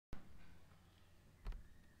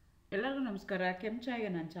ಎಲ್ಲರಿಗೂ ನಮಸ್ಕಾರ. Chaya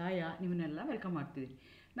ನಾನು ಛಾಯಾ ನಿಮ್ಮನ್ನೆಲ್ಲ ವೆಲ್ಕಮ್ ಮಾಡ್ತಿದ್ದೀನಿ.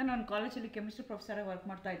 ನಾನು ಒಂದು ಕಾಲೇಜಲ್ಲಿ ಕೆಮಿಸ್ಟ್ರಿ ಪ್ರೊಫೆಸರ್ ಆಗಿ ವರ್ಕ್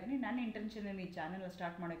ಮಾಡ್ತಾ ಇದ್ದೀನಿ. ನನ್ನ ಇಂಟೆನ್ಷನ್ ಈ ಚಾನೆಲ್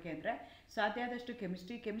ಸ್ಟಾರ್ಟ್ ಮಾಡೋಕ್ಕೆ ಅಂದರೆ ಸಾಧ್ಯ ಆದಷ್ಟು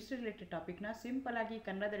ಕೆಮಿಸ್ಟ್ರಿ ರಿಲೇಟೆಡ್ ಟಾಪಿಕ್ನ ಸಿಂಪಲ್ ಆಗಿ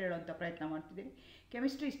ಕನ್ನಡದಲ್ಲಿ ಹೇಳುವಂಥ ಪ್ರಯತ್ನ ಮಾಡ್ತಿದ್ದೀನಿ.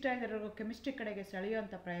 ಕೆಮಿಸ್ಟ್ರಿ ಇಷ್ಟ ಇರೋರು ಕೆಮಿಸ್ಟ್ರಿ ಕಡೆಗೆ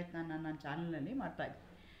ಸೆಳೆಯುವಂಥ ಪ್ರಯತ್ನ ನನ್ನ ಚಾನಲ್ನಲ್ಲಿ ಮಾಡ್ತಾ ಇದ್ದೀನಿ.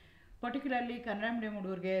 ಪರ್ಟಿಕ್ಯುಲರ್ಲಿ ಕನ್ನಡ ಮೀಡಿಯಂ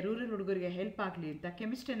ಹುಡುಗರಿಗೆ, ರೂರಲ್ ಹುಡುಗರಿಗೆ ಹೆಲ್ಪ್ ಆಗಲಿ ಅಂತ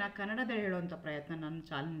ಕೆಮಿಸ್ಟ್ರಿನ ಕನ್ನಡದಲ್ಲಿ ಹೇಳುವಂಥ ಪ್ರಯತ್ನ ನನ್ನ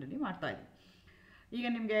ಚಾನಲ್ನಲ್ಲಿ ಮಾಡ್ತಾ ಇದ್ದೀನಿ. ಈಗ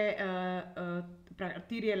ನಿಮಗೆ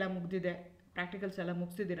ಥಿಯರಿ ಎಲ್ಲ ಮುಗಿದಿದೆ, ಪ್ರಾಕ್ಟಿಕಲ್ಸ್ ಎಲ್ಲ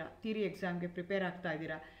ಮುಗಿಸಿದ್ದೀರಾ, ಥಿಯರಿ ಎಕ್ಸಾಮ್ಗೆ ಪ್ರಿಪೇರ್ ಆಗ್ತಾ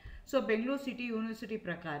ಇದ್ದೀರಾ. ಸೊ ಬೆಂಗಳೂರು ಸಿಟಿ ಯೂನಿವರ್ಸಿಟಿ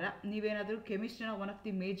ಪ್ರಕಾರ ನೀವೇನಾದರೂ ಕೆಮಿಸ್ಟ್ರಿನ one of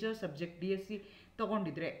the major subject B.Sc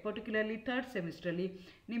ತೊಗೊಂಡಿದ್ರೆ, particularly third ಸೆಮಿಸ್ಟ್ರಲ್ಲಿ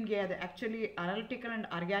ನಿಮಗೆ ಅದು actually analytical and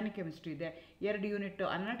organic chemistry ಇದೆ, 2 ಯೂನಿಟ್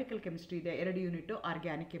ಅನಾಲಿಟಿಕಲ್ ಕೆಮಿಸ್ಟ್ರಿ ಇದೆ, 2 ಯೂನಿಟ್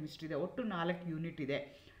ಆರ್ಗ್ಯಾನಿಕ್ ಕೆಮಿಸ್ಟ್ರಿ ಇದೆ, ಒಟ್ಟು 4 ಯೂನಿಟ್ ಇದೆ.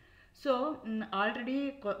 ಸೊ ಆಲ್ರೆಡಿ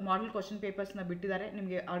ಮಾಡೆಲ್ ಕ್ವಶನ್ ಪೇಪರ್ಸ್ನ ಬಿಟ್ಟಿದ್ದಾರೆ.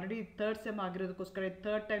 ನಿಮಗೆ already third sem ಆಗಿರೋದಕ್ಕೋಸ್ಕರ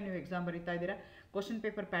third time ನೀವು ಎಕ್ಸಾಮ್ ಬರೀತಾ ಇದ್ದೀರಾ. ಕ್ವಶನ್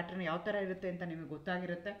ಪೇಪರ್ ಪ್ಯಾಟರ್ನ್ ಯಾವ ಥರ ಇರುತ್ತೆ ಅಂತ ನಿಮಗೆ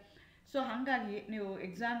ಗೊತ್ತಾಗಿರುತ್ತೆ. ಸೊ ಹಾಗಾಗಿ ನೀವು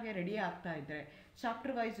ಎಕ್ಸಾಮ್ಗೆ ರೆಡಿ ಆಗ್ತಾ ಇದ್ದರೆ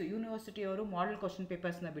ಚಾಪ್ಟರ್ ವೈಸ್ ಯೂನಿವರ್ಸಿಟಿಯವರು ಮಾಡೆಲ್ ಕ್ವಶನ್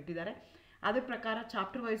ಪೇಪರ್ಸ್ನ ಬಿಟ್ಟಿದ್ದಾರೆ. ಅದ್ರ ಪ್ರಕಾರ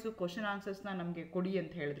ಚಾಪ್ಟರ್ ವೈಸು ಕ್ವಶನ್ ಆನ್ಸರ್ಸ್ನ ನಮಗೆ ಕೊಡಿ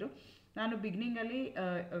ಅಂತ ಹೇಳಿದ್ರು. ನಾನು ಬಿಗಿನಿಂಗಲ್ಲಿ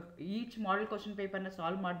ಈಚ್ ಮಾಡೆಲ್ ಕ್ವಶನ್ ಪೇಪರ್ನ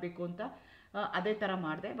ಸಾಲ್ವ್ ಮಾಡಬೇಕು ಅಂತ ಅದೇ ಥರ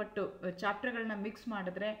ಮಾಡಿದೆ. ಬಟ್ ಚಾಪ್ಟರ್ಗಳನ್ನ ಮಿಕ್ಸ್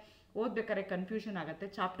ಮಾಡಿದ್ರೆ ಓದಬೇಕಾದ್ರೆ ಕನ್ಫ್ಯೂಷನ್ ಆಗುತ್ತೆ.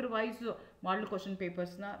 Chapter wise model question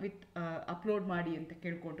ಪೇಪರ್ಸ್ನ with upload ಮಾಡಿ ಅಂತ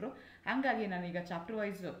ಕೇಳಿಕೊಂಡ್ರು. ಹಾಗಾಗಿ ನಾನೀಗ chapter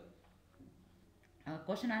wise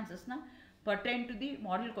question ಆನ್ಸರ್ಸ್ನ ಪರ್ಟೈನ್ to the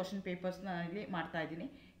model question ಪೇಪರ್ಸ್ನ ಇಲ್ಲಿ ಮಾಡ್ತಾ ಇದ್ದೀನಿ.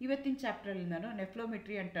 ಇವತ್ತಿನ ಚಾಪ್ಟ್ರಲ್ಲಿ ನಾನು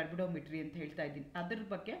ನೆಫ್ಲೋಮೆಟ್ರಿ ಆ್ಯಂಡ್ ಟರ್ಬಿಡೋಮೆಟ್ರಿ ಅಂತ ಹೇಳ್ತಾ ಇದ್ದೀನಿ. ಅದ್ರ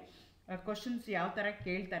ಬಗ್ಗೆ ಕ್ವಶನ್ಸ್ ಯಾವ ಥರ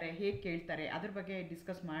ಕೇಳ್ತಾರೆ, ಹೇಗೆ ಕೇಳ್ತಾರೆ, ಅದ್ರ ಬಗ್ಗೆ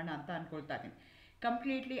ಡಿಸ್ಕಸ್ ಮಾಡೋಣ ಅಂತ ಅಂದ್ಕೊಳ್ತಾ ಇದ್ದೀನಿ.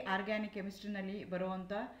 ಕಂಪ್ಲೀಟ್ಲಿ ಆರ್ಗ್ಯಾನಿಕ್ ಕೆಮಿಸ್ಟ್ರಿನಲ್ಲಿ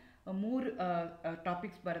ಬರುವಂಥ 3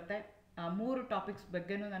 ಟಾಪಿಕ್ಸ್ ಬರುತ್ತೆ. ಆ 3 ಟಾಪಿಕ್ಸ್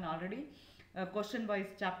ಬಗ್ಗೆನೂ ನಾನು already question wise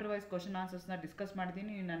chapter wise question ಆನ್ಸರ್ಸ್ನ discuss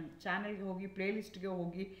ಮಾಡಿದ್ದೀನಿ. ನನ್ನ ಚಾನಲ್ಗೆ ಹೋಗಿ ಪ್ಲೇಲಿಸ್ಟ್ಗೆ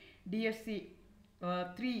ಹೋಗಿ D.Sc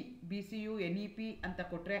 3 B.C.U NEP ಅಂತ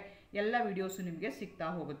ಕೊಟ್ಟರೆ ಎಲ್ಲ ವೀಡಿಯೋಸು ನಿಮಗೆ ಸಿಗ್ತಾ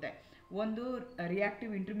ಹೋಗುತ್ತೆ. ಒಂದು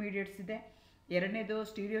ರಿಯಾಕ್ಟಿವ್ ಇಂಟರ್ಮೀಡಿಯೇಟ್ಸ್ ಇದೆ, 2ನೇದು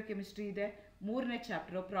ಸ್ಟೀರಿಯೋ ಕೆಮಿಸ್ಟ್ರಿ ಇದೆ, 3ನೇ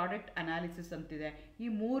ಚಾಪ್ಟರು ಪ್ರಾಡಕ್ಟ್ ಅನಾಲಿಸಿಸ್ ಅಂತಿದೆ. ಈ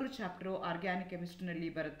 3 ಚಾಪ್ಟರು ಆರ್ಗ್ಯಾನಿಕ್ ಕೆಮಿಸ್ಟ್ರಿನಲ್ಲಿ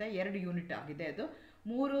ಬರುತ್ತೆ. 2 ಯೂನಿಟ್ ಆಗಿದೆ. ಅದು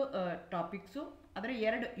 3 ಟಾಪಿಕ್ಸು, ಆದರೆ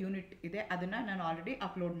 2 ಯೂನಿಟ್ ಇದೆ. ಅದನ್ನು ನಾನು ಆಲ್ರೆಡಿ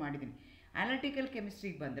ಅಪ್ಲೋಡ್ ಮಾಡಿದ್ದೀನಿ. ಅನಾಲಿಟಿಕಲ್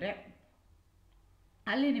ಕೆಮಿಸ್ಟ್ರಿಗೆ ಬಂದರೆ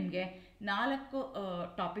ಅಲ್ಲಿ ನಿಮಗೆ 4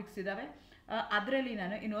 ಟಾಪಿಕ್ಸ್ ಇದ್ದಾವೆ. ಅದರಲ್ಲಿ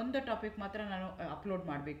ನಾನು ಇನ್ನೊಂದು ಟಾಪಿಕ್ ಮಾತ್ರ ನಾನು ಅಪ್ಲೋಡ್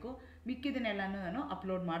ಮಾಡಬೇಕು. ಮಿಕ್ಕಿದನ್ನೆಲ್ಲನೂ ನಾನು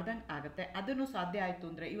ಅಪ್ಲೋಡ್ ಮಾಡ್ದಂಗೆ ಆಗುತ್ತೆ. ಅದನ್ನು ಸಾಧ್ಯ ಆಯಿತು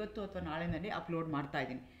ಅಂದರೆ ಇವತ್ತು ಅಥವಾ ನಾಳೆನಲ್ಲಿ ಅಪ್ಲೋಡ್ ಮಾಡ್ತಾ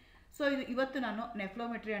ಇದ್ದೀನಿ. ಸೊ ಇವತ್ತು ನಾನು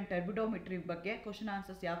ನೆಫ್ಲೋಮೆಟ್ರಿ ಆ್ಯಂಡ್ ಟರ್ಬಿಡೋಮೆಟ್ರಿ ಬಗ್ಗೆ ಕ್ವಶನ್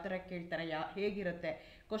ಆನ್ಸರ್ಸ್ ಯಾವ ಥರ ಕೇಳ್ತಾರೆ, ಹೇಗಿರುತ್ತೆ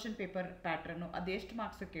ಕ್ವಶನ್ ಪೇಪರ್ ಪ್ಯಾಟ್ರನ್ನು, ಅದೆಷ್ಟು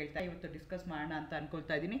ಮಾರ್ಕ್ಸ್ ಕೇಳ್ತಾರೆ ಇವತ್ತು ಡಿಸ್ಕಸ್ ಮಾಡೋಣ ಅಂತ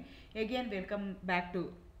ಅಂದ್ಕೊಳ್ತಾ ಇದ್ದೀನಿ. Again welcome back to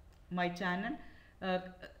my channel.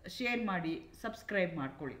 Share ಮಾಡಿ, ಸಬ್ಸ್ಕ್ರೈಬ್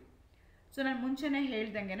ಮಾಡ್ಕೊಳ್ಳಿ. ಸೊ ನಾನು ಮುಂಚೆನೇ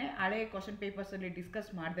ಹೇಳ್ದಂಗೆ ಹಳೆ ಕ್ವಶನ್ ಪೇಪರ್ಸಲ್ಲಿ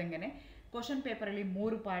ಡಿಸ್ಕಸ್ ಮಾಡ್ದಂಗೆ ಕ್ವಶನ್ ಪೇಪರಲ್ಲಿ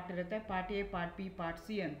 3 ಪಾರ್ಟ್ ಇರುತ್ತೆ. Part A, part B, part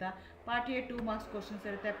C ಅಂತ. ಪಾರ್ಟ್ ಎ 2 ಮಾರ್ಕ್ಸ್ ಕ್ವಶನ್ಸ್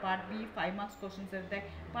ಇರುತ್ತೆ, ಪಾರ್ಟ್ ಬಿ 5 ಮಾರ್ಕ್ಸ್ ಕ್ವಶನ್ಸ್ ಇರುತ್ತೆ,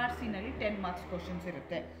 ಪಾರ್ಟ್ ಸಿನಲ್ಲಿ 10 ಮಾರ್ಕ್ಸ್ ಕ್ವಶನ್ಸ್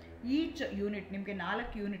ಇರುತ್ತೆ. ಈಚ್ ಯೂನಿಟ್ ನಿಮಗೆ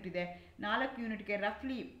 4 ಯೂನಿಟ್ ಇದೆ. 4 ಯೂನಿಟ್ಗೆ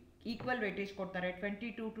ರಫ್ಲಿ ಈಕ್ವಲ್ ವೇಟೇಜ್ ಕೊಡ್ತಾರೆ.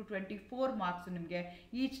 22 to 24 ಮಾರ್ಕ್ಸ್ ನಿಮಗೆ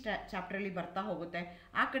ಈಚ್ ಚಾಪ್ಟ್ರಲ್ಲಿ ಬರ್ತಾ ಹೋಗುತ್ತೆ.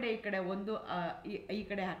 ಆ ಕಡೆ ಈ ಕಡೆ ಒಂದು ಈ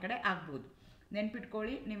ಕಡೆ ಆ ಕಡೆ ಆಗ್ಬೋದು.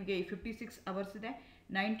 ನೆನ್ಪಿಟ್ಕೊಳ್ಳಿ, ನಿಮಗೆ 56 ಅವರ್ಸ್ ಇದೆ.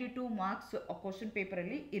 92 ಮಾರ್ಕ್ಸ್ ಕ್ವಶನ್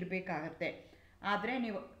ಪೇಪರಲ್ಲಿ ಇರಬೇಕಾಗತ್ತೆ. ಆದರೆ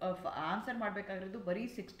ನೀವು ಆನ್ಸರ್ ಮಾಡಬೇಕಾಗಿರೋದು ಬರೀ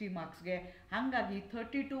 60 ಮಾರ್ಕ್ಸ್ಗೆ. ಹಾಗಾಗಿ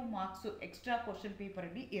 32 ಮಾರ್ಕ್ಸು ಎಕ್ಸ್ಟ್ರಾ ಕ್ವಶನ್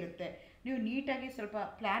ಪೇಪರಲ್ಲಿ ಇರುತ್ತೆ. ನೀವು ನೀಟಾಗಿ ಸ್ವಲ್ಪ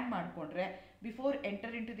ಪ್ಲ್ಯಾನ್ ಮಾಡಿಕೊಂಡ್ರೆ before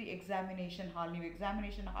enter in to the examination hall, ನೀವು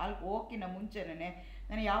ಎಕ್ಸಾಮಿನೇಷನ್ ಹಾಲ್ಗೆ ಹೋಗೋಕ್ಕಿಂತ ಮುಂಚೆನೇ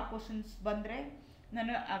ನಾನು ಯಾವ ಕ್ವಶನ್ಸ್ ಬಂದರೆ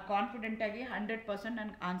ನಾನು ಕಾನ್ಫಿಡೆಂಟಾಗಿ 100%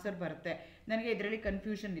 ನನಗೆ ಆನ್ಸರ್ ಬರುತ್ತೆ, ನನಗೆ ಇದರಲ್ಲಿ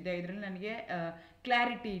ಕನ್ಫ್ಯೂಷನ್ ಇದೆ, ಇದರಲ್ಲಿ ನನಗೆ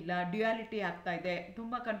ಕ್ಲಾರಿಟಿ ಇಲ್ಲ, ಡ್ಯುಯಾಲಿಟಿ ಆಗ್ತಾ ಇದೆ,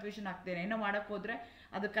 ತುಂಬ ಕನ್ಫ್ಯೂಷನ್ ಆಗ್ತಿದೆ, ಏನೋ ಮಾಡೋಕ್ಕೆ ಹೋದರೆ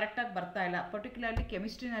ಅದು ಕರೆಕ್ಟಾಗಿ ಬರ್ತಾ ಇಲ್ಲ. ಪರ್ಟಿಕ್ಯುಲರ್ಲಿ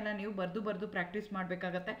ಕೆಮಿಸ್ಟ್ರಿನೆಲ್ಲ ನೀವು ಬರೆದು ಪ್ರಾಕ್ಟೀಸ್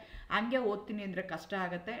ಮಾಡಬೇಕಾಗತ್ತೆ. ಹಂಗೆ ಓದ್ತೀನಿ ಅಂದರೆ ಕಷ್ಟ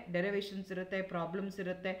ಆಗುತ್ತೆ. ಡೆರಿವೇಷನ್ಸ್ ಇರುತ್ತೆ, ಪ್ರಾಬ್ಲಮ್ಸ್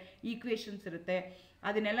ಇರುತ್ತೆ, ಈಕ್ವೇಷನ್ಸ್ ಇರುತ್ತೆ.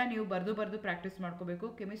 ಅದನ್ನೆಲ್ಲ ನೀವು ಬರೆದು ಪ್ರಾಕ್ಟೀಸ್ ಮಾಡ್ಕೋಬೇಕು.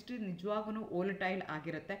 ಕೆಮಿಸ್ಟ್ರಿ ನಿಜವಾಗೂ ವೋಲಟೈಲ್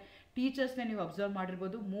ಆಗಿರುತ್ತೆ. ಟೀಚರ್ಸ್ನೇ ನೀವು ಅಬ್ಸರ್ವ್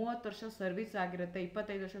ಮಾಡಿರ್ಬೋದು, 30 ವರ್ಷ ಸರ್ವಿಸ್ ಆಗಿರುತ್ತೆ,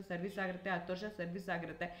 25 ವರ್ಷ ಸರ್ವಿಸ್ ಆಗಿರುತ್ತೆ, 10 ವರ್ಷ ಸರ್ವಿಸ್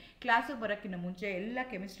ಆಗಿರುತ್ತೆ. ಕ್ಲಾಸಿಗೆ ಬರೋಕ್ಕಿಂತ ಮುಂಚೆ ಎಲ್ಲ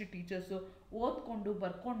ಕೆಮಿಸ್ಟ್ರಿ ಟೀಚರ್ಸು ಓದ್ಕೊಂಡು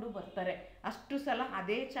ಬರ್ಕೊಂಡು ಬರ್ತಾರೆ. ಅಷ್ಟು ಸಲ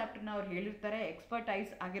ಅದೇ ಚಾಪ್ಟರ್ನ ಅವ್ರು ಹೇಳಿರ್ತಾರೆ,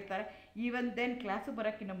 ಎಕ್ಸ್ಪರ್ಟೈಸ್ ಆಗಿರ್ತಾರೆ. ಈವನ್ ದೆನ್ ಕ್ಲಾಸಿಗೆ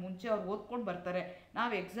ಬರೋಕ್ಕಿಂತ ಮುಂಚೆ ಅವ್ರು ಓದ್ಕೊಂಡು ಬರ್ತಾರೆ.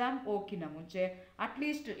 ನಾವು ಎಕ್ಸಾಮ್ ಹೋಗೋಕ್ಕಿಂತ ಮುಂಚೆ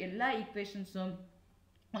ಅಟ್ಲೀಸ್ಟ್ ಎಲ್ಲ ಈಕ್ವೇಷನ್ಸು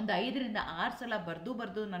ಒಂದು 5 ರಿಂದ 6 ಸಲ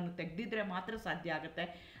ಬರೆದು ನಾನು ತೆಗೆದಿದ್ರೆ ಮಾತ್ರ ಸಾಧ್ಯ ಆಗುತ್ತೆ.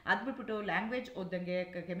 ಅದು ಬಿಟ್ಬಿಟ್ಟು ಲ್ಯಾಂಗ್ವೇಜ್ ಓದಂಗೆ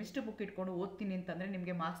ಕೆಮಿಸ್ಟ್ರಿ ಬುಕ್ ಇಟ್ಕೊಂಡು ಓದ್ತೀನಿ ಅಂತಂದರೆ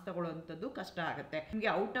ನಿಮಗೆ ಮಾರ್ಕ್ಸ್ ತಗೊಳ್ಳೋವಂಥದ್ದು ಕಷ್ಟ ಆಗುತ್ತೆ. ನಿಮಗೆ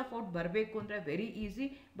ಔಟ್ ಆಫ್ ಔಟ್ ಬರಬೇಕು ಅಂದರೆ ವೆರಿ ಈಸಿ.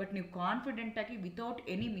 ಬಟ್ ನೀವು ಕಾನ್ಫಿಡೆಂಟಾಗಿ without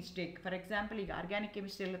any mistake, for example ಈಗ ಆರ್ಗ್ಯಾನಿಕ್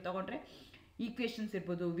ಕೆಮಿಸ್ಟ್ರಿ ಎಲ್ಲ ತೊಗೊಂಡ್ರೆ ಈಕ್ವೇಷನ್ಸ್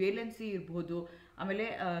ಇರ್ಬೋದು, ವೇಲೆನ್ಸಿ ಇರ್ಬೋದು, ಆಮೇಲೆ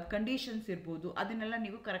ಕಂಡೀಷನ್ಸ್ ಇರ್ಬೋದು, ಅದನ್ನೆಲ್ಲ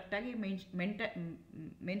ನೀವು ಕರೆಕ್ಟಾಗಿ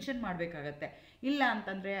ಮೆನ್ಷನ್ ಮಾಡಬೇಕಾಗತ್ತೆ. ಇಲ್ಲ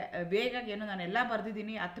ಅಂತಂದರೆ ಬೇಗ ಏನೋ ನಾನೆಲ್ಲ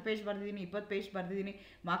ಬರೆದಿದ್ದೀನಿ, 10 ಪೇಜ್ ಬರೆದಿದ್ದೀನಿ, 20 ಪೇಜ್ ಬರೆದಿದ್ದೀನಿ,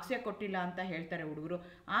 ಮಾರ್ಕ್ಸೇ ಕೊಟ್ಟಿಲ್ಲ ಅಂತ ಹೇಳ್ತಾರೆ ಹುಡುಗರು.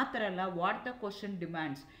 ಆ ಥರ ಎಲ್ಲ ವಾಟ್ ದ ಕ್ವಶನ್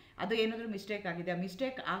ಡಿಮ್ಯಾಂಡ್ಸ್. ಅದು ಏನಾದರೂ ಮಿಸ್ಟೇಕ್ ಆಗಿದೆ, ಆ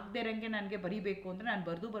ಮಿಸ್ಟೇಕ್ ಆಗದೇ ಇರೋಂಗೆ ನನಗೆ ಬರೀಬೇಕು ಅಂದರೆ ನಾನು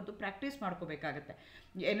ಬರೆದು ಪ್ರಾಕ್ಟೀಸ್ ಮಾಡ್ಕೋಬೇಕಾಗತ್ತೆ.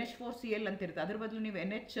 NH4Cl ಅಂತ ಇರುತ್ತೆ, ಅದ್ರ ಬದಲು ನೀವು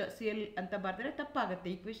NHCl ಅಂತ ಬರೆದ್ರೆ ತಪ್ಪಾಗುತ್ತೆ,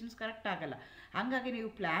 ಈಕ್ವೇಷನ್ಸ್ ಕರೆಕ್ಟ್ ಆಗಲ್ಲ. ಹಾಗಾಗಿ ನೀವು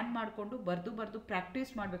ಪ್ಲ್ಯಾನ್ ಮಾಡಿಕೊಂಡು ಬರೆದು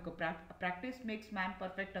ಪ್ರಾಕ್ಟೀಸ್ ಮಾಡಬೇಕು. ಪ್ರಾಕ್ಟೀಸ್ ಮೇಕ್ಸ್ ಮ್ಯಾನ್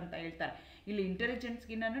ಪರ್ಫೆಕ್ಟ್ ಅಂತ ಹೇಳ್ತಾರೆ. ಇಲ್ಲಿ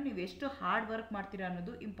ಇಂಟೆಲಿಜೆನ್ಸ್ಗಿನ್ನ ನೀವು ಎಷ್ಟು ಹಾರ್ಡ್ ವರ್ಕ್ ಮಾಡ್ತೀರಾ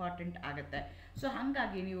ಅನ್ನೋದು ಇಂಪಾರ್ಟೆಂಟ್ ಆಗುತ್ತೆ. ಸೊ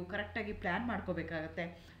ಹಾಗಾಗಿ ನೀವು ಕರೆಕ್ಟಾಗಿ ಪ್ಲ್ಯಾನ್ ಮಾಡ್ಕೋಬೇಕಾಗತ್ತೆ.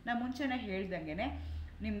 ನಾನು ಮುಂಚೆನೇ ಹೇಳ್ದಂಗೆ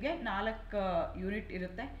ನಿಮಗೆ 4 ಯೂನಿಟ್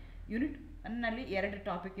ಇರುತ್ತೆ. ಯೂನಿಟ್ ನಲ್ಲಿ 2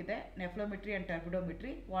 ಟಾಪಿಕ್ ಇದೆ, ನೆಫ್ಲೋಮೆಟ್ರಿ and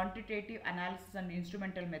ಟರ್ಬಿಡೋಮೆಟ್ರಿ, quantitative analysis and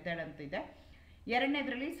instrumental method ಅಂತ ಇದೆ.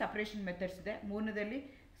 2ನೇದರಲ್ಲಿ ಸಪ್ರೇಷನ್ ಮೆಥಡ್ಸ್ ಇದೆ. 3ನೇದಲ್ಲಿ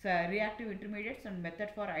reactive intermediates and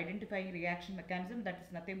method for identifying reaction mechanism, that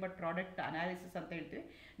is nothing but product analysis ಅಂತ ಹೇಳ್ತೀವಿ.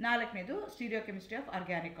 4ನೇದು ಸ್ಟೀರಿಯೋಕೆಮಿಸ್ಟ್ರಿ ಆಫ್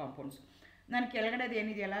ಆರ್ಗ್ಯಾನಿಕ್ ಕಾಂಪೌಂಡ್ಸ್. ನಾನು ಕೆಳಗಡೆದು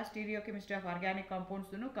ಏನಿದೆಯಲ್ಲ ಸ್ಟೀರಿಯೋಕೆಮಿಸ್ಟ್ರಿ of organic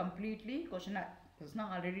ಕಾಂಪೌಂಡ್ಸ್ನು completely ಕ್ವಶನ್ನ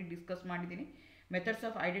already discuss ಮಾಡಿದ್ದೀನಿ. Methods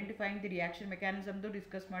of identifying the reaction ಮೆಕ್ಯಾನಿಸಮ್ದು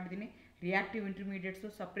discuss ಮಾಡಿದ್ದೀನಿ. Reactive ಇಂಟರ್ಮೀಡಿಯೇಟ್ಸು,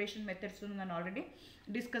 separation methods ನಾನು already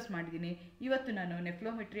discuss ಮಾಡಿದ್ದೀನಿ. ಇವತ್ತು ನಾನು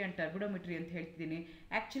ನೆಫ್ಲೋಮೆಟ್ರಿ ಆ್ಯಂಡ್ ಟರ್ಬಿಡೋಮೆಟ್ರಿ ಅಂತ ಹೇಳ್ತಿದ್ದೀನಿ.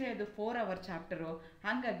 ಆ್ಯಕ್ಚುಲಿ ಅದು 4 ಅವರ್ ಚಾಪ್ಟರು,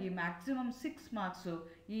 ಹಾಗಾಗಿ ಮ್ಯಾಕ್ಸಿಮಮ್ 6 ಮಾರ್ಕ್ಸು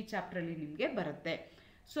ಈ ಚಾಪ್ಟ್ರಲ್ಲಿ ನಿಮಗೆ ಬರುತ್ತೆ.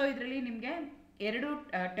 ಸೊ ಇದರಲ್ಲಿ ನಿಮಗೆ 2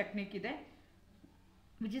 ಟೆಕ್ನಿಕ್ ಇದೆ,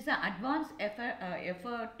 which is advance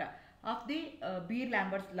effort of the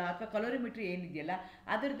ಬೀರ್-ಲ್ಯಾಂಬರ್ಟ್ಸ್ ಲಾ ಅಥವಾ ಕಲೋರಿಮೆಟ್ರಿ ಏನಿದೆಯಲ್ಲ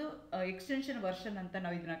ಅದರದ್ದು ಎಕ್ಸ್ಟೆನ್ಷನ್ ವರ್ಷನ್ ಅಂತ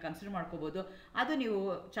ನಾವು ಇದನ್ನು ಕನ್ಸಿಡರ್ ಮಾಡ್ಕೋಬೋದು. ಅದು ನೀವು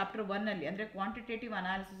ಚಾಪ್ಟರ್ 1ನಲ್ಲಿ ಅಂದರೆ ಕ್ವಾಂಟಿಟೇಟಿವ್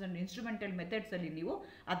ಅನಾಲಿಸಿಸ್ ಆ್ಯಂಡ್ ಇನ್ಸ್ಟ್ರುಮೆಂಟಲ್ ಮೆಥಡ್ಸಲ್ಲಿ ನೀವು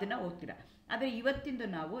ಅದನ್ನು ಓದ್ತೀರಾ. ಆದರೆ ಇವತ್ತಿಂದು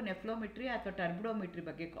ನಾವು ನೆಫ್ಲೋಮೆಟ್ರಿ ಅಥವಾ ಟರ್ಬಿಡೋಮೆಟ್ರಿ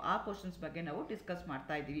ಬಗ್ಗೆ ಆ ಕ್ವಶನ್ಸ್ ಬಗ್ಗೆ ನಾವು ಡಿಸ್ಕಸ್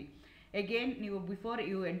ಮಾಡ್ತಾ ಇದ್ದೀವಿ. ಅಗೇನ್ ನೀವು before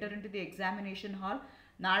you enter in to the examination hall,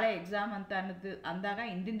 ನಾಳೆ ಎಕ್ಸಾಮ್ ಅಂತ ಅಂದಾಗ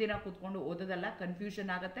ಹಿಂದಿನ ದಿನ ಕೂತ್ಕೊಂಡು ಓದೋದಲ್ಲ, ಕನ್ಫ್ಯೂಷನ್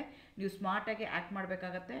ಆಗುತ್ತೆ. ನೀವು ಸ್ಮಾರ್ಟಾಗಿ ಆ್ಯಕ್ಟ್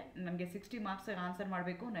ಮಾಡಬೇಕಾಗತ್ತೆ. ನನಗೆ 60 ಮಾರ್ಕ್ಸಿಗೆ ಆನ್ಸರ್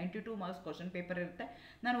ಮಾಡಬೇಕು, 92 ಮಾರ್ಕ್ಸ್ ಕ್ವಶನ್ ಪೇಪರ್ ಇರುತ್ತೆ.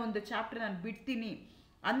 ನಾನು ಒಂದು ಚಾಪ್ಟರ್ ನಾನು ಬಿಡ್ತೀನಿ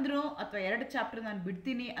ಅಂದರೂ ಅಥವಾ 2 ಚಾಪ್ಟರ್ ನಾನು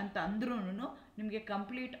ಬಿಡ್ತೀನಿ ಅಂತ ಅಂದ್ರೂ ನಿಮಗೆ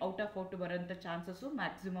ಕಂಪ್ಲೀಟ್ ಔಟ್ ಆಫ್ ಔಟ್ ಬರೋಂಥ ಚಾನ್ಸಸ್ಸು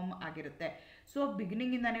ಮ್ಯಾಕ್ಸಿಮಮ್ ಆಗಿರುತ್ತೆ. ಸೊ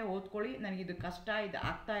ಬಿಗಿನಿಂಗಿಂದನೇ ಓದ್ಕೊಳ್ಳಿ. ನನಗಿದು ಕಷ್ಟ, ಇದು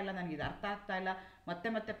ಆಗ್ತಾ ಇಲ್ಲ, ನನಗಿದು ಅರ್ಥ ಆಗ್ತಾ ಇಲ್ಲ,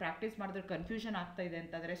 ಮತ್ತೆ ಪ್ರಾಕ್ಟೀಸ್ ಮಾಡಿದ್ರೆ ಕನ್ಫ್ಯೂಷನ್ ಆಗ್ತಾ ಇದೆ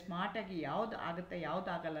ಅಂತಂದರೆ ಸ್ಮಾರ್ಟಾಗಿ ಯಾವುದು ಆಗುತ್ತೆ ಯಾವುದು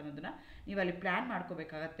ಆಗಲ್ಲ ಅನ್ನೋದನ್ನು ನೀವು ಅಲ್ಲಿ ಪ್ಲ್ಯಾನ್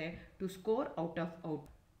ಮಾಡ್ಕೋಬೇಕಾಗತ್ತೆ to score out of out.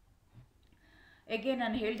 ಹೇಗೆ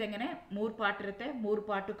ನಾನು ಹೇಳ್ದಂಗೆ 3 ಪಾರ್ಟ್ ಇರುತ್ತೆ. 3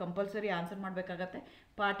 ಪಾರ್ಟು ಕಂಪಲ್ಸರಿ ಆನ್ಸರ್ ಮಾಡಬೇಕಾಗತ್ತೆ.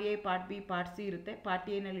 Part A, part B, part C ಇರುತ್ತೆ. ಪಾರ್ಟ್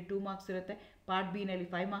ಎನಲ್ಲಿ 2 ಮಾರ್ಕ್ಸ್ ಇರುತ್ತೆ, ಪಾರ್ಟ್ ಬಿನಲ್ಲಿ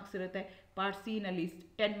 5 ಮಾರ್ಕ್ಸ್ ಇರುತ್ತೆ, ಪಾರ್ಟ್ ಸಿನಲ್ಲಿ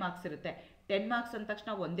 10 ಮಾರ್ಕ್ಸ್ ಇರುತ್ತೆ. 10 ಮಾರ್ಕ್ಸ್ ಅಂದ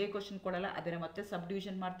ತಕ್ಷಣ ಒಂದೇ ಕ್ವಶನ್ ಕೊಡಲ್ಲ, ಅದನ್ನು ಮತ್ತೆ ಸಬ್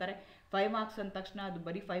ಡಿವಿಷನ್ ಮಾಡ್ತಾರೆ. 5 ಮಾರ್ಕ್ಸ್ ಅಂದ ತಕ್ಷಣ ಅದು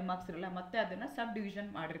ಬರೀ 5 ಮಾರ್ಕ್ಸ್ ಇರಲ್ಲ, ಮತ್ತೆ ಅದನ್ನು ಸಬ್ ಡಿವಿಷನ್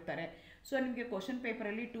ಮಾಡಿರ್ತಾರೆ. ಸೊ ನಿಮಗೆ ಕ್ವಶನ್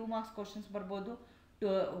ಪೇಪರಲ್ಲಿ 2 ಮಾರ್ಕ್ಸ್ ಕ್ವಶನ್ಸ್ ಬರ್ಬೋದು,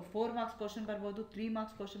 4 ಮಾರ್ಕ್ಸ್ ಕ್ವಶನ್ ಬರ್ಬೋದು, 3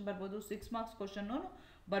 ಮಾರ್ಕ್ಸ್ ಕ್ವಶನ್ ಬರ್ಬೋದು, 6 ಮಾರ್ಕ್ಸ್ ಕ್ವಶನ್ನು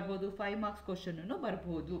ಬರ್ಬೋದು, 5 ಮಾರ್ಕ್ಸ್ ಕ್ವಶನ್ನು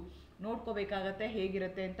ಬರ್ಬೋದು. ನೋಡ್ಕೋಬೇಕಾಗತ್ತೆ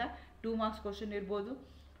ಹೇಗಿರುತ್ತೆ ಅಂತ. 2 ಮಾರ್ಕ್ಸ್ ಕ್ವಶನ್ ಇರ್ಬೋದು,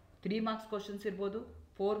 3 ಮಾರ್ಕ್ಸ್ ಕ್ವಶನ್ಸ್ ಇರ್ಬೋದು,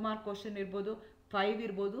 4 ಮಾರ್ಕ್ ಕ್ವಶನ್ ಇರ್ಬೋದು, 5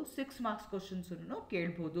 ಇರ್ಬೋದು, 6 ಮಾರ್ಕ್ಸ್ ಕ್ವಶನ್ಸನ್ನು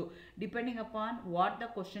ಕೇಳ್ಬೋದು, depending upon what the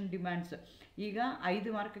question demands. ಈಗ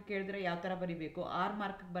 5 ಮಾರ್ಕ್ ಕೇಳಿದ್ರೆ ಯಾವ ಥರ ಬರೀಬೇಕು, 6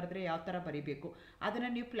 ಮಾರ್ಕ್ ಬರೆದ್ರೆ ಯಾವ ಥರ ಬರೀಬೇಕು,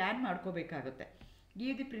 ಅದನ್ನು ನೀವು ಪ್ಲ್ಯಾನ್ ಮಾಡ್ಕೋಬೇಕಾಗುತ್ತೆ.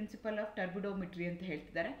 ಗಿವ್ ದಿ ಪ್ರಿನ್ಸಿಪಲ್ ಆಫ್ ಟರ್ಬಿಡೋಮೆಟ್ರಿ ಅಂತ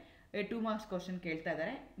ಹೇಳ್ತಿದ್ದಾರೆ. 2 ಮಾರ್ಕ್ಸ್ ಕ್ವಶನ್ ಕೇಳ್ತಾ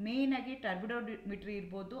ಇದ್ದಾರೆ. ಮೇಯ್ನಾಗಿ ಟರ್ಬಿಡೋಮೆಟ್ರಿ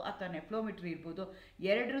ಇರ್ಬೋದು ಅಥವಾ ನೆಫ್ಲೋಮೆಟ್ರಿ ಇರ್ಬೋದು,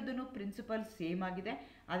 ಎರಡರದ್ದು ಪ್ರಿನ್ಸಿಪಲ್ ಸೇಮ್ ಆಗಿದೆ.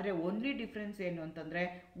 ಆದರೆ ಓನ್ಲಿ ಡಿಫ್ರೆನ್ಸ್ ಏನು ಅಂತಂದರೆ,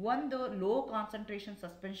 ಒಂದು ಲೋ ಕಾನ್ಸಂಟ್ರೇಷನ್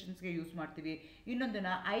ಸಸ್ಪೆನ್ಷನ್ಸ್ಗೆ ಯೂಸ್ ಮಾಡ್ತೀವಿ,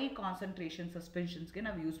 ಇನ್ನೊಂದನ್ನು ಹೈ ಕಾನ್ಸಂಟ್ರೇಷನ್ ಸಸ್ಪೆನ್ಷನ್ಸ್ಗೆ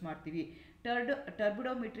ನಾವು ಯೂಸ್ ಮಾಡ್ತೀವಿ.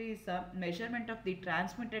 ಟರ್ಬಿಡೋಮೆಟ್ರಿ is a measurement of the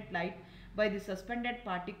transmitted light by the suspended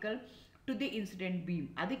particle to the incident beam.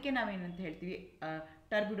 ಅದಕ್ಕೆ ನಾವೇನಂತ ಹೇಳ್ತೀವಿ,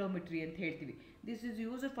 ಟರ್ಬಿಡೋಮೆಟ್ರಿ ಅಂತ ಹೇಳ್ತೀವಿ. This is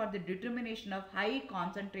used for the determination of high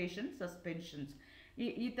concentration suspensions.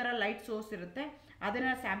 ಈ ಥರ ಲೈಟ್ ಸೋರ್ಸ್ ಇರುತ್ತೆ,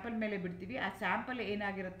 ಅದನ್ನು ಸ್ಯಾಂಪಲ್ ಮೇಲೆ ಬಿಡ್ತೀವಿ. ಆ ಸ್ಯಾಂಪಲ್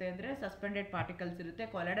ಏನಾಗಿರುತ್ತೆ ಅಂದರೆ ಸಸ್ಪೆಂಡೆಡ್ ಪಾರ್ಟಿಕಲ್ಸ್ ಇರುತ್ತೆ,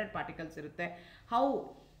 ಕೊಲೈಡೆಡ್ ಪಾರ್ಟಿಕಲ್ಸ್ ಇರುತ್ತೆ. How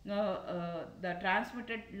the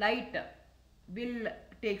transmitted light will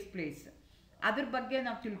takes place, ಅದ್ರ ಬಗ್ಗೆ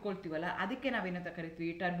ನಾವು ತಿಳ್ಕೊಳ್ತೀವಲ್ಲ, ಅದಕ್ಕೆ ನಾವೇನಂತ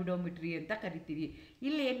ಕರಿತೀವಿ, ಟರ್ಬಿಡೋಮೆಟ್ರಿ ಅಂತ ಕರಿತೀವಿ.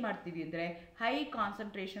 ಇಲ್ಲಿ ಏನು ಮಾಡ್ತೀವಿ ಅಂದರೆ ಹೈ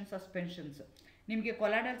ಕಾನ್ಸಂಟ್ರೇಷನ್ ಸಸ್ಪೆನ್ಷನ್ಸ್, ನಿಮಗೆ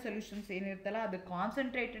ಕೊಲಾಯ್ಡಲ್ ಸೊಲ್ಯೂಷನ್ಸ್ ಏನಿರುತ್ತಲ್ಲ ಅದು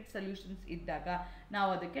ಕಾನ್ಸಂಟ್ರೇಟೆಡ್ ಸೊಲ್ಯೂಷನ್ಸ್ ಇದ್ದಾಗ ನಾವು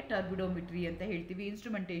ಅದಕ್ಕೆ ಟರ್ಬಿಡೋಮೆಟ್ರಿ ಅಂತ ಹೇಳ್ತೀವಿ.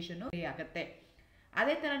 ಇನ್ಸ್ಟ್ರುಮೆಂಟೇಷನು ಆಗುತ್ತೆ.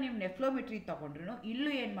 ಅದೇ ಥರ ನೀವು ನೆಫ್ಲೋಮೆಟ್ರಿ ತೊಗೊಂಡ್ರು ಇಲ್ಲೂ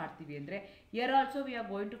ಏನು ಮಾಡ್ತೀವಿ ಅಂದರೆ, here also we are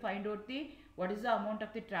going to find out the what is the amount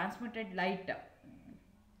of the transmitted light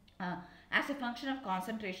as A function of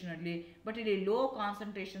ಕಾನ್ಸಂಟ್ರೇಷನಲ್ಲಿ. But ಇಲ್ಲಿ ಲೋ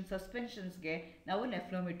ಕಾನ್ಸಂಟ್ರೇಷನ್ ಸಸ್ಪೆನ್ಷನ್ಸ್ಗೆ ನಾವು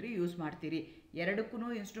ನೆಫ್ಲೋಮೆಟ್ರಿ ಯೂಸ್ ಮಾಡ್ತೀರಿ. ಎರಡಕ್ಕೂ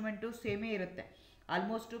ಇನ್ಸ್ಟ್ರೂಮೆಂಟು ಸೇಮೇ ಇರುತ್ತೆ.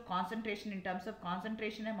 Almost concentration in terms of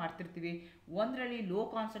ಕಾನ್ಸಂಟ್ರೇಷನ್ನೇ ಮಾಡ್ತಿರ್ತೀವಿ. ಒಂದರಲ್ಲಿ low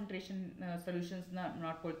concentration ಸೊಲ್ಯೂಷನ್ಸ್ನ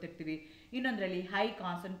ನೋಡ್ಕೊಳ್ತಿರ್ತೀವಿ, ಇನ್ನೊಂದರಲ್ಲಿ high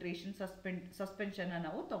concentration ಸಸ್ಪೆನ್ಷನ್ನ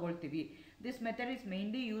ನಾವು ತಗೊಳ್ತೀವಿ. This method is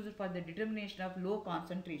mainly used for the determination of low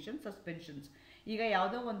concentration suspensions. ಈಗ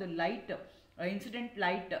ಯಾವುದೋ ಒಂದು ಲೈಟ್ ಇನ್ಸಿಡೆಂಟ್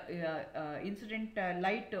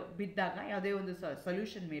ಲೈಟ್ ಬಿದ್ದಾಗ ಯಾವುದೇ ಒಂದು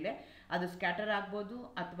ಸೊಲ್ಯೂಷನ್ ಮೇಲೆ ಅದು ಸ್ಕ್ಯಾಟರ್ ಆಗ್ಬೋದು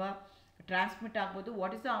ಅಥವಾ ಟ್ರಾನ್ಸ್ಮಿಟ್ ಆಗ್ಬೋದು.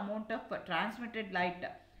 What is the amount of transmitted light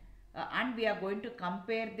and we are going to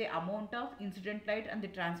compare the amount of incident light and the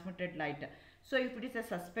transmitted light. So if it is a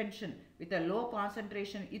suspension with a low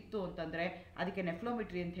concentration ಇತ್ತು ಅಂತಂದರೆ ಅದಕ್ಕೆ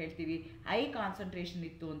ನೆಫ್ಲೋಮೆಟ್ರಿ ಅಂತ ಹೇಳ್ತೀವಿ. High concentration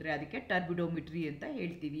ಇತ್ತು ಅಂದರೆ ಅದಕ್ಕೆ ಟರ್ಬಿಡೋಮೆಟ್ರಿ ಅಂತ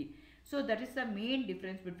ಹೇಳ್ತೀವಿ. So that is the main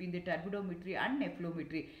difference between the ಟರ್ಬಿಡೋಮೆಟ್ರಿ and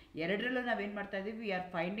ನೆಫ್ಲೋಮೆಟ್ರಿ. ಎರಡರಲ್ಲೂ ನಾವೇನು ಮಾಡ್ತಾ ಇದ್ದೀವಿ, we are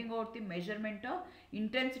finding out the measurement of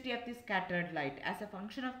intensity of the scattered light as a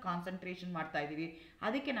function of concentration ಮಾಡ್ತಾ ಇದ್ದೀವಿ.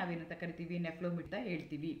 ಅದಕ್ಕೆ ನಾವೇನಂತ ಕರಿತೀವಿ, ನೆಫ್ಲೋಮೆಟ್ರಿ ಅಂತ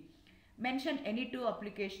ಹೇಳ್ತೀವಿ. Mention any two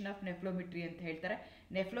application of ನೆಫ್ಲೋಮೆಟ್ರಿ ಅಂತ ಹೇಳ್ತಾರೆ.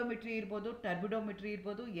 ನೆಫ್ಲೋಮೆಟ್ರಿ ಇರ್ಬೋದು, ಟರ್ಬಿಡೋಮೆಟ್ರಿ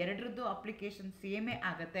ಇರ್ಬೋದು, ಎರಡರದ್ದು ಅಪ್ಲಿಕೇಶನ್ ಸೇಮೇ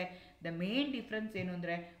ಆಗುತ್ತೆ. ದ ಮೇನ್ ಡಿಫ್ರೆನ್ಸ್ ಏನು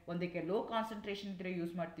ಅಂದರೆ, ಒಂದಕ್ಕೆ ಲೋ ಕಾನ್ಸಂಟ್ರೇಷನ್ ಇದ್ದರೆ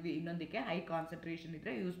ಯೂಸ್ ಮಾಡ್ತೀವಿ, ಇನ್ನೊಂದಕ್ಕೆ ಹೈ ಕಾನ್ಸಂಟ್ರೇಷನ್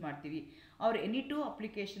ಇದ್ದರೆ ಯೂಸ್ ಮಾಡ್ತೀವಿ. ಅವ್ರು ಎನಿ ಟು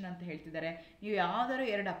ಅಪ್ಲಿಕೇಶನ್ ಅಂತ ಹೇಳ್ತಿದ್ದಾರೆ. ನೀವು ಯಾವ್ದಾದ್ರು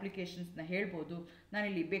ಎರಡು ಅಪ್ಲಿಕೇಶನ್ಸ್ನ ಹೇಳ್ಬೋದು.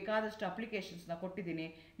 ನಾನಿಲ್ಲಿ ಬೇಕಾದಷ್ಟು ಅಪ್ಲಿಕೇಶನ್ಸ್ನ ಕೊಟ್ಟಿದ್ದೀನಿ,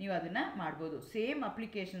 ನೀವು ಅದನ್ನು ಮಾಡ್ಬೋದು. ಸೇಮ್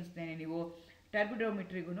ಅಪ್ಲಿಕೇಶನ್ಸ್ನೇ ನೀವು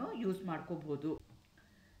ಟರ್ಬಿಡೋಮೆಟ್ರಿಗೂ ಯೂಸ್ ಮಾಡ್ಕೋಬೋದು.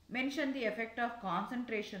 Mention the effect of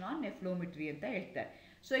concentration on ನೆಫ್ಲೋಮೆಟ್ರಿ ಅಂತ ಹೇಳ್ತಾರೆ.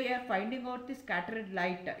 So are finding out the scattered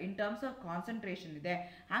light in terms of concentration ಇದೆ.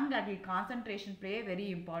 ಹಾಗಾಗಿ concentration play very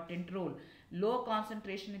important role. Low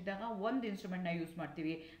concentration ಇದ್ದಾಗ ಒಂದು ಇನ್ಸ್ಟ್ರೂಮೆಂಟ್ನ ಯೂಸ್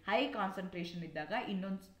ಮಾಡ್ತೀವಿ, ಹೈ ಕಾನ್ಸಂಟ್ರೇಷನ್ ಇದ್ದಾಗ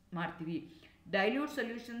ಇನ್ನೊಂದು ಮಾಡ್ತೀವಿ. ಡೈಲ್ಯೂಟ್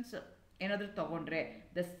ಸೊಲ್ಯೂಷನ್ಸ್ ಏನಾದರೂ ತಗೊಂಡ್ರೆ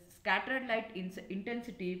the scattered light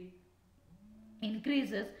intensity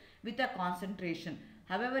increases with a concentration.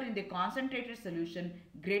 However, in the concentrated solution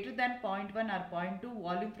greater than 0.1 or 0.2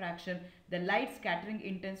 volume fraction, the light scattering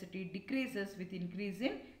intensity decreases with increase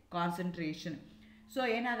in concentration. So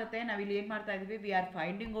ಏನಾಗುತ್ತೆ, ನಾವಿಲ್ಲಿ ಏನು ಮಾಡ್ತಾ ಇದ್ದೀವಿ, we are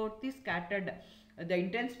finding out the scattered the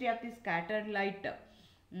intensity of the scattered light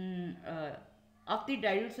off the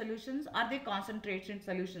dilute solutions R the concentration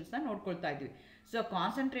ಸೊಲ್ಯೂಷನ್ಸ್ನ ನೋಡ್ಕೊಳ್ತಾ ಇದ್ದೀವಿ. So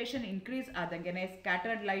concentration increase ಆದಂಗೆ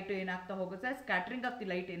scattered light ಏನಾಗ್ತಾ ಹೋಗುತ್ತೆ, ಸ್ಕ್ಯಾಟ್ರಿಂಗ್ ಆಫ್ ದಿ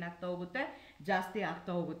ಲೈಟ್ ಏನಾಗ್ತಾ ಹೋಗುತ್ತೆ, ಜಾಸ್ತಿ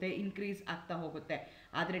ಆಗ್ತಾ ಹೋಗುತ್ತೆ, ಇನ್ಕ್ರೀಸ್ ಆಗ್ತಾ ಹೋಗುತ್ತೆ.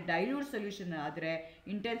 ಆದರೆ ಡೈಲ್ಯೂಟ್ ಸೊಲ್ಯೂಷನ್ ಆದರೆ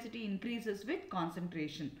intensity increases with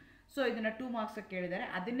concentration. So ಇದನ್ನು 2 ಮಾರ್ಕ್ಸ್ ಕೇಳಿದ್ದಾರೆ,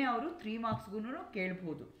 ಅದನ್ನೇ ಅವರು 3 ಮಾರ್ಕ್ಸ್ಗೂ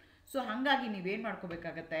ಕೇಳ್ಬೋದು. ಸೊ ಹಾಗಾಗಿ ನೀವೇನು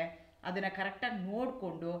ಮಾಡ್ಕೋಬೇಕಾಗತ್ತೆ, ಅದನ್ನು ಕರೆಕ್ಟಾಗಿ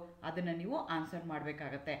ನೋಡಿಕೊಂಡು ಅದನ್ನು ನೀವು ಆನ್ಸರ್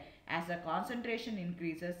ಮಾಡಬೇಕಾಗತ್ತೆ. As a concentration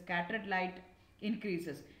increases, scattered light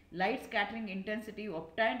increases. Light scattering intensity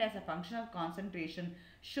obtained as a function of concentration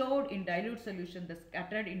showed in dilute solution the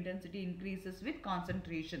scattered intensity increases with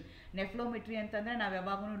concentration. ನೆಫ್ಲೋಮೆಟ್ರಿ ಅಂತಂದರೆ ನಾವು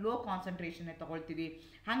ಯಾವಾಗಲೂ ಲೋ ಕಾನ್ಸಂಟ್ರೇಷನ್ನೇ ತಗೊಳ್ತೀವಿ,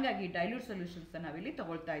 ಹಾಗಾಗಿ ಡೈಲ್ಯೂಟ್ ಸೊಲ್ಯೂಷನ್ಸ್ನ ನಾವಿಲ್ಲಿ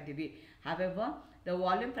ತಗೊಳ್ತಾ ಇದ್ದೀವಿ. However, the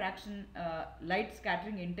volume fraction light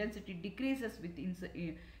scattering intensity decreases with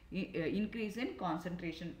increase in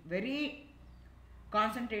concentration. Very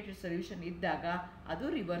concentrated solution ಇದ್ದಾಗ ಅದು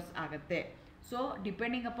ರಿವರ್ಸ್ ಆಗುತ್ತೆ. So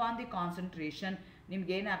depending upon the concentration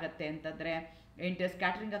ನಿಮ್ಗೆ ಏನಾಗುತ್ತೆ ಅಂತಂದರೆ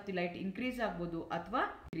scattering of the light increase ಆಗ್ಬೋದು ಅಥವಾ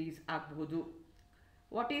ಡಿಕ್ರೀಸ್ ಆಗ್ಬೋದು.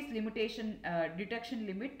 What is limitation detection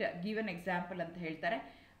limit, give an example ಅಂತ ಹೇಳ್ತಾರೆ.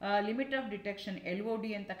 ಲಿಮಿಟ್ ಆಫ್ ಡಿಟೆಕ್ಷನ್ LOD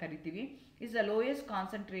ಅಂತ ಕರಿತೀವಿ, is the lowest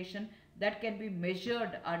concentration that can be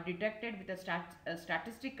measured or detected with a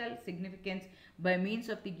statistical significance by means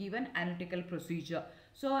of the given analytical procedure.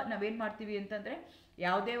 So ನಾವೇನು ಮಾಡ್ತೀವಿ ಅಂತಂದರೆ,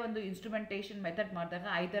 ಯಾವುದೇ ಒಂದು instrumentation method ಮಾಡಿದಾಗ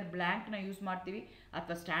ಐದರ್ ಬ್ಲ್ಯಾಂಕ್ನ ಯೂಸ್ ಮಾಡ್ತೀವಿ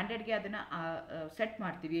ಅಥವಾ ಸ್ಟ್ಯಾಂಡರ್ಡ್ಗೆ ಅದನ್ನು ಸೆಟ್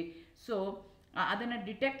ಮಾಡ್ತೀವಿ. ಸೊ ಅದನ್ನು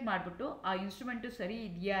ಡಿಟೆಕ್ಟ್ ಮಾಡಿಬಿಟ್ಟು ಆ ಇನ್ಸ್ಟ್ರುಮೆಂಟು ಸರಿ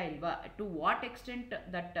ಇದೆಯಾ ಇಲ್ವಾ, to what extent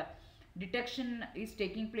that detection is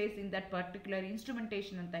taking place in that particular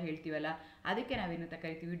instrumentation ಅಂತ ಹೇಳ್ತೀವಲ್ಲ, ಅದಕ್ಕೆ ನಾವೇನಂತ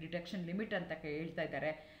ಕರಿತೀವಿ, ಡಿಟೆಕ್ಷನ್ ಲಿಮಿಟ್ ಅಂತ ಹೇಳ್ತಾ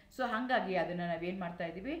ಇದ್ದಾರೆ. ಸೊ ಹಾಗಾಗಿ ಅದನ್ನು ನಾವೇನು ಮಾಡ್ತಾ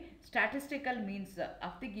ಇದ್ದೀವಿ, statistical means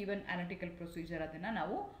of the given analytical procedure ಅದನ್ನು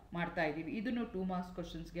ನಾವು ಮಾಡ್ತಾ ಇದ್ದೀವಿ. ಇದನ್ನು 2 ಮಾರ್ಕ್ಸ್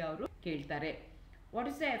ಕ್ವಶನ್ಸ್ಗೆ ಅವರು ಕೇಳ್ತಾರೆ. What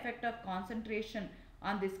is the effect of concentration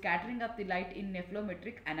on the scattering of the light in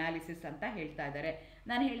ನೆಫ್ಲೋಮೆಟ್ರಿಕ್ analysis ಅಂತ ಹೇಳ್ತಾ ಇದ್ದಾರೆ.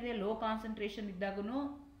 ನಾನು ಹೇಳಿದೆ ಲೋ ಕಾನ್ಸಂಟ್ರೇಷನ್ ಇದ್ದಾಗೂ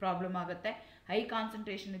ಪ್ರಾಬ್ಲಮ್ ಆಗುತ್ತೆ, ಹೈ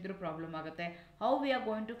ಕಾನ್ಸಂಟ್ರೇಷನ್ ಇದ್ರೂ ಪ್ರಾಬ್ಲಮ್ ಆಗುತ್ತೆ. How we are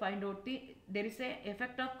going to find out the there is A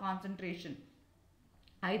effect of concentration.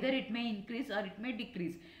 Either it may increase or it may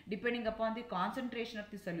decrease depending upon the concentration of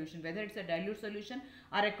the solution, whether it's a dilute solution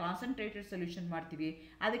or a concentrated solution ಮಾಡ್ತೀವಿ.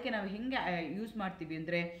 ಅದಕ್ಕೆ ನಾವು ಹಿಂಗೆ use ಮಾಡ್ತೀವಿ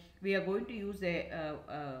ಅಂದರೆ, we are going to use a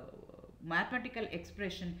mathematical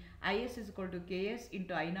expression IS is equal to KS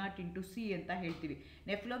into I naught into C ಅಂತ ಹೇಳ್ತೀವಿ.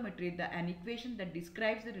 ನೆಫ್ಲೋಮೆಟ್ರಿ an equation that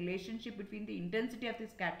describes the relationship between the intensity of the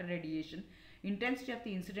scatter radiation, intensity of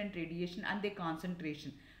the incident radiation and the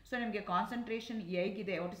concentration. So ನಿಮಗೆ concentration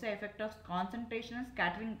ಹೇಗಿದೆ, what is the effect of concentration on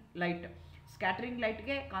scattering light. Scattering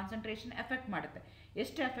ಲೈಟ್ಗೆ concentration effect ಮಾಡುತ್ತೆ.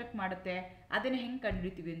 ಎಷ್ಟು effect ಮಾಡುತ್ತೆ ಅದನ್ನು ಹೆಂಗೆ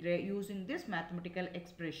ಕಂಡುಹಿಡಿತೀವಿ ಅಂದರೆ, using this mathematical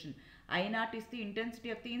expression. I naught is the intensity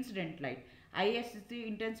of the incident light, IS is the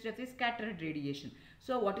intensity of the scattered radiation.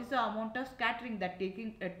 So what is the amount of scattering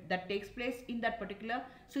that takes place in that particular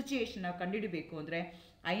situation ನಾವು ಕಂಡುಹಿಡಬೇಕು ಅಂದರೆ,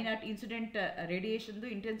 I naught incident ರೇಡಿಯೇಷನ್ದು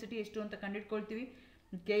intensity ಎಷ್ಟು ಅಂತ ಕಂಡುಹಿಡ್ಕೊಳ್ತೀವಿ.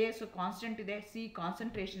 KS constant ಇದೆ, C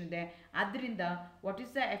concentration ಇದೆ. ಆದ್ದರಿಂದ what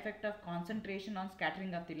is the effect of concentration on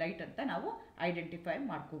scattering of the light ಅಂತ ನಾವು identify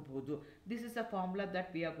ಮಾಡ್ಕೋಬಹುದು. This is a formula that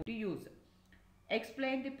we are going to use.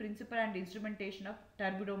 Explain the principal and instrumentation of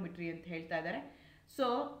ಟರ್ಬಿಡೋಮೆಟ್ರಿ ಅಂತ ಹೇಳ್ತಾ ಇದ್ದಾರೆ. So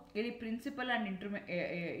ಇಲ್ಲಿ principal and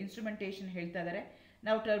instrumentation ಹೇಳ್ತಾ ಇದ್ದಾರೆ.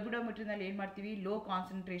 ನಾವು ಟರ್ಬಿಡೋಮೆಟ್ರಿನಲ್ಲಿ ಏನು ಮಾಡ್ತೀವಿ, ಲೋ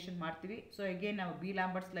ಕಾನ್ಸಂಟ್ರೇಷನ್ ಮಾಡ್ತೀವಿ. ಸೊ ಅಗೇನ್ ನಾವು ಬಿ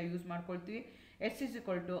ಲ್ಯಾಂಬರ್ಟ್ಸ್ ಲಾ ಯೂಸ್ ಮಾಡ್ಕೊಳ್ತೀವಿ. S is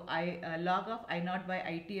equal to log of I naught by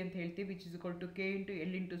IT ಅಂತ ಹೇಳ್ತೀವಿ, which is equal to K into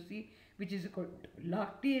L into C, which is equal to log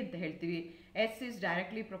T ಅಂತ ಹೇಳ್ತೀವಿ. S is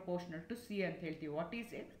directly proportional to C ಅಂತ ಹೇಳ್ತೀವಿ. What is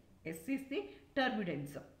S? S is the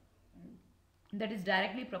turbidence. That is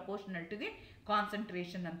directly proportional to the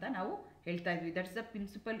concentration ಅಂತ ನಾವು ಹೇಳ್ತಾ ಇದ್ವಿ. That's the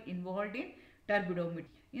principle involved in turbidometry.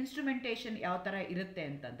 Instrumentation ಯಾವ ಥರ ಇರುತ್ತೆ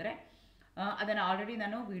ಅಂತಂದರೆ ಅದನ್ನು ಆಲ್ರೆಡಿ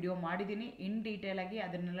ನಾನು ವಿಡಿಯೋ ಮಾಡಿದ್ದೀನಿ ಇನ್ ಡೀಟೇಲ್ ಆಗಿ.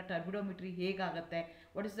 ಅದನ್ನೆಲ್ಲ ಟರ್ಬಿಡೋಮೆಟ್ರಿ ಹೇಗಾಗುತ್ತೆ,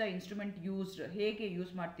 what is the instrument used, ಹೇಗೆ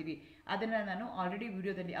ಯೂಸ್ ಮಾಡ್ತೀವಿ ಅದನ್ನು ನಾನು ಆಲ್ರೆಡಿ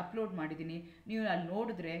ವಿಡಿಯೋದಲ್ಲಿ ಅಪ್ಲೋಡ್ ಮಾಡಿದ್ದೀನಿ. ನೀವು ಅಲ್ಲಿ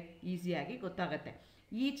ನೋಡಿದ್ರೆ ಈಸಿಯಾಗಿ ಗೊತ್ತಾಗುತ್ತೆ.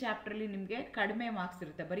 ಈ ಚಾಪ್ಟ್ರಲ್ಲಿ ನಿಮಗೆ ಕಡಿಮೆ ಮಾರ್ಕ್ಸ್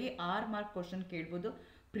ಇರುತ್ತೆ, ಬರೀ 6 ಮಾರ್ಕ್ ಕ್ವಶನ್ ಕೇಳ್ಬೋದು.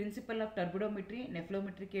 ಪ್ರಿನ್ಸಿಪಲ್ ಆಫ್ ಟರ್ಬಿಡೋಮೆಟ್ರಿ,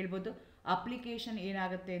 ನೆಫ್ಲೋಮೆಟ್ರಿ ಕೇಳ್ಬೋದು, ಅಪ್ಲಿಕೇಶನ್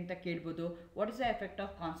ಏನಾಗುತ್ತೆ ಅಂತ ಕೇಳ್ಬೋದು, what is the effect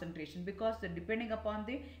of concentration, because depending upon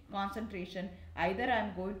the concentration either I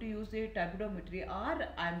am going to use the ಟರ್ಬಿಡೋಮೆಟ್ರಿ R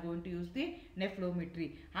I am going to use the ನೆಫ್ಲೋಮೆಟ್ರಿ.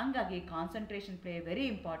 ಹಾಗಾಗಿ concentration play A very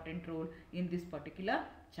important role in this particular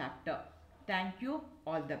chapter. Thank you,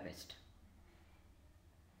 all the best.